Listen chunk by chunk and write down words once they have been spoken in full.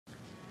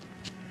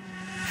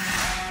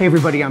Hey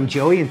everybody, I'm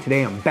Joey and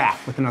today I'm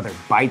back with another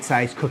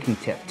bite-sized cooking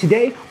tip.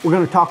 Today we're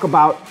going to talk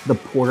about the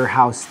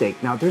Porterhouse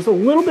steak. Now there's a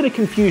little bit of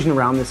confusion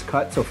around this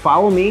cut, so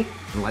follow me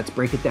and let's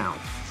break it down.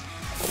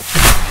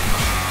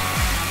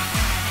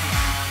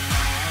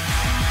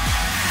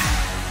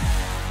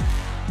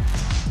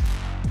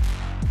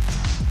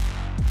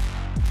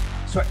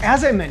 So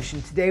as I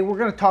mentioned, today we're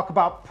going to talk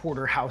about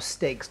Porterhouse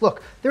steaks.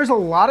 Look, there's a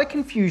lot of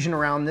confusion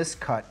around this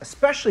cut,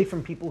 especially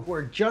from people who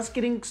are just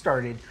getting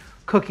started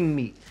cooking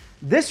meat.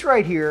 This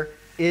right here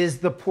is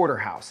the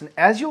Porterhouse, and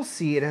as you'll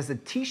see, it has a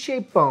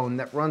T-shaped bone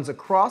that runs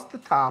across the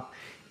top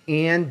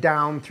and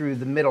down through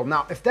the middle.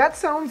 Now, if that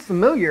sounds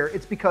familiar,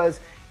 it's because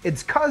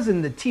its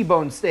cousin, the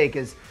T-bone steak,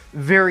 is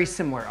very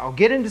similar. I'll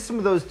get into some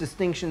of those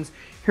distinctions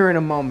here in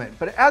a moment,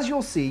 but as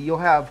you'll see, you'll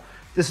have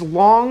this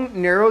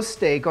long, narrow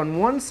steak on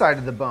one side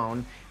of the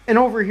bone, and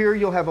over here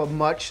you'll have a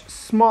much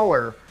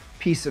smaller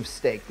piece of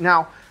steak.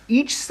 Now,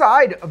 each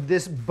side of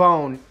this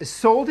bone is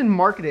sold and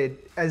marketed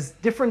as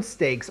different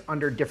steaks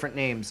under different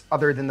names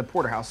other than the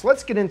Porterhouse. So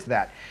let's get into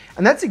that.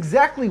 And that's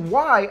exactly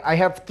why I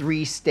have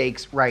 3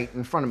 steaks right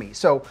in front of me.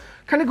 So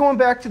kind of going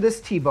back to this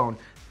T-bone,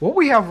 what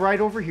we have right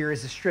over here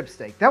is a strip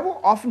steak. That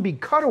will often be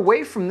cut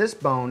away from this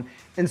bone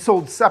and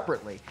sold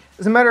separately.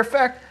 As a matter of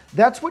fact,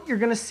 that's what you're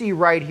gonna see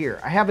right here.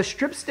 I have a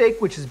strip steak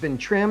which has been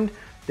trimmed.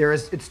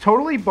 It's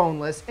totally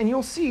boneless, and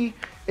you'll see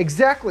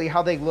exactly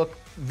how they look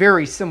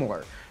very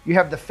similar. You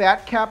have the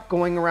fat cap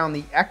going around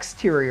the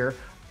exterior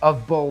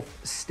of both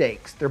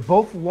steaks. They're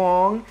both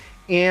long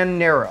and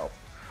narrow.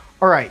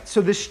 All right, so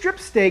the strip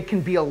steak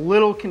can be a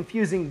little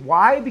confusing.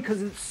 Why?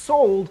 Because it's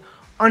sold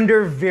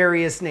under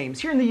various names.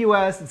 Here in the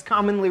US, it's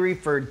commonly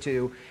referred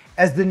to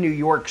as the New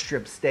York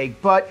strip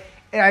steak, but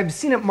I've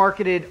seen it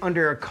marketed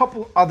under a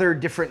couple other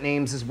different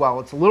names as well.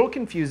 It's a little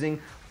confusing,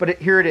 but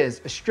here it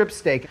is, a strip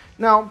steak.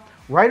 Now,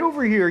 right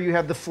over here, you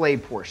have the filet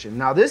portion.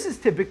 Now, this is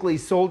typically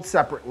sold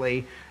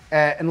separately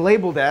and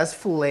labeled as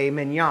Filet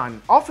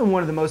Mignon, often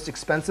one of the most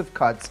expensive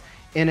cuts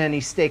in any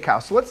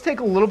steakhouse. So let's take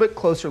a little bit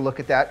closer look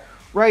at that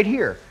right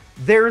here.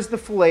 There's the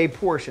filet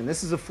portion.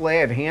 This is a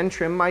filet I've hand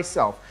trimmed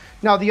myself.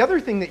 Now, the other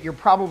thing that you're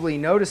probably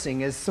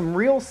noticing is some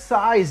real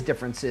size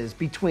differences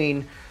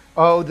between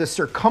the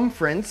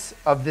circumference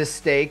of this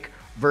steak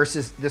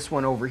versus this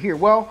one over here.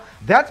 Well,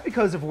 that's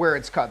because of where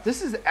it's cut.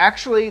 This is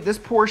actually this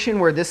portion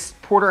where this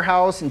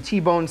Porterhouse and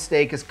T-bone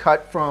steak is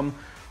cut from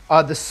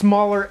the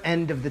smaller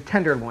end of the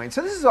tenderloin.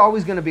 So this is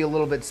always going to be a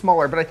little bit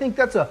smaller, but I think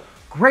that's a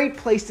great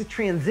place to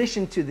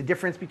transition to the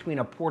difference between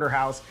a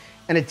Porterhouse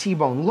and a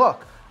T-bone.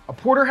 Look, a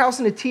Porterhouse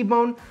and a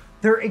T-bone,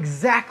 they're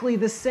exactly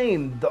the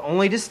same. The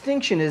only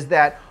distinction is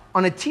that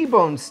on a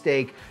T-bone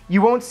steak,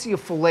 you won't see a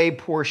filet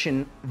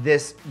portion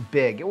this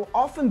big. It will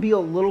often be a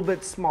little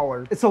bit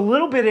smaller. It's a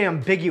little bit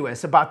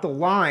ambiguous about the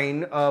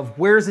line of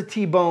where's a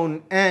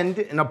T-bone end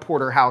and a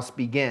Porterhouse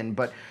begin,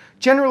 but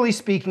generally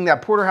speaking,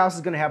 that Porterhouse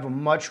is gonna have a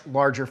much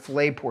larger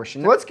filet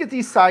portion. Let's get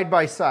these side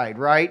by side,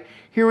 right?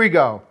 Here we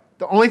go.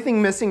 The only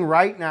thing missing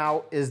right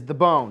now is the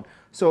bone.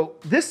 So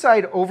this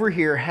side over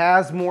here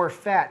has more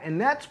fat,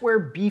 and that's where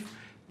beef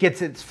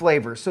gets its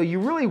flavor. So you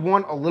really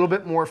want a little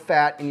bit more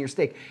fat in your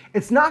steak.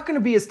 It's not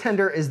gonna be as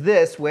tender as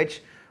this,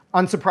 which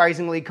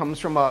unsurprisingly comes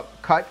from a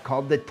cut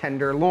called the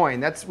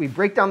tenderloin. We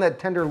break down that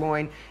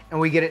tenderloin and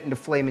we get it into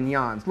filet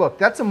mignons. Look,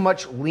 that's a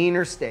much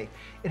leaner steak.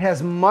 It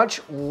has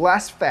much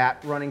less fat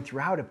running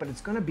throughout it, but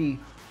it's gonna be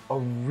a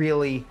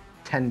really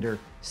tender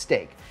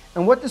steak.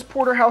 And what this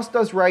Porterhouse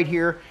does right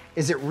here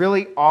is it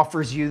really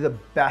offers you the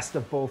best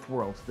of both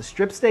worlds. The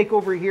strip steak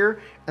over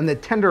here and the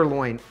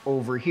tenderloin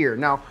over here.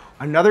 Now,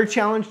 another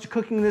challenge to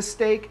cooking this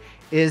steak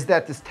is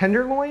that this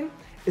tenderloin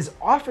is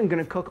often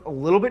gonna cook a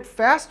little bit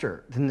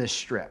faster than this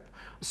strip.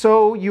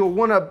 So you'll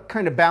wanna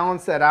kind of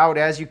balance that out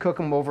as you cook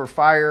them over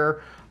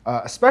fire,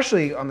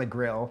 especially on the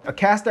grill. A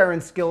cast iron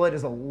skillet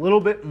is a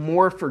little bit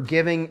more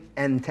forgiving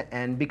end to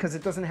end because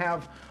it doesn't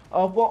have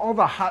all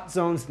the hot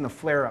zones and the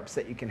flare-ups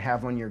that you can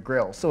have on your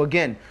grill. So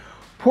again,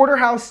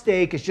 Porterhouse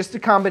steak is just a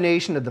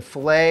combination of the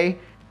filet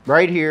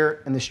right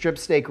here and the strip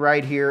steak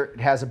right here. It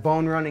has a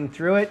bone running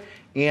through it,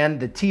 and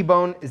the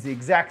T-bone is the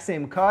exact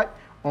same cut,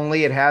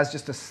 only it has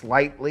just a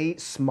slightly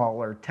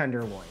smaller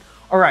tenderloin.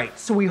 All right,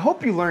 so we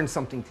hope you learned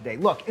something today.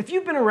 Look, if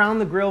you've been around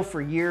the grill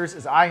for years,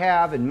 as I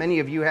have and many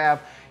of you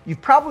have,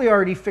 you've probably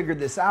already figured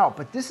this out,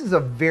 but this is a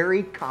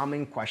very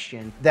common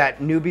question that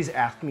newbies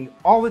ask me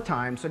all the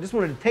time, so I just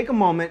wanted to take a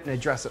moment and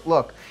address it.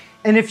 Look,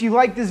 and if you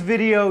like this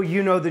video,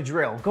 you know the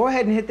drill. Go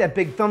ahead and hit that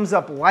big thumbs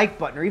up like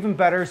button, or even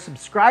better,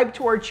 subscribe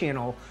to our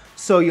channel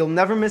so you'll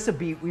never miss a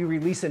beat. We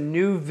release a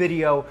new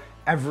video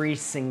every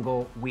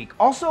single week.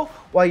 Also,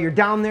 while you're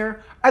down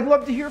there, I'd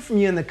love to hear from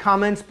you in the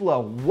comments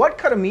below. What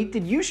cut of meat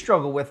did you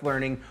struggle with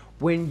learning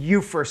when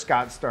you first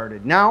got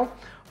started? Now,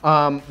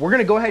 we're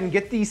gonna go ahead and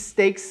get these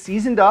steaks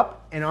seasoned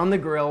up and on the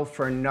grill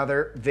for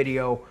another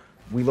video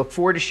we look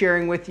forward to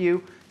sharing with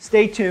you.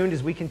 Stay tuned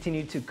as we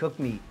continue to cook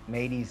meat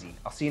made easy.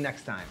 I'll see you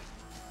next time.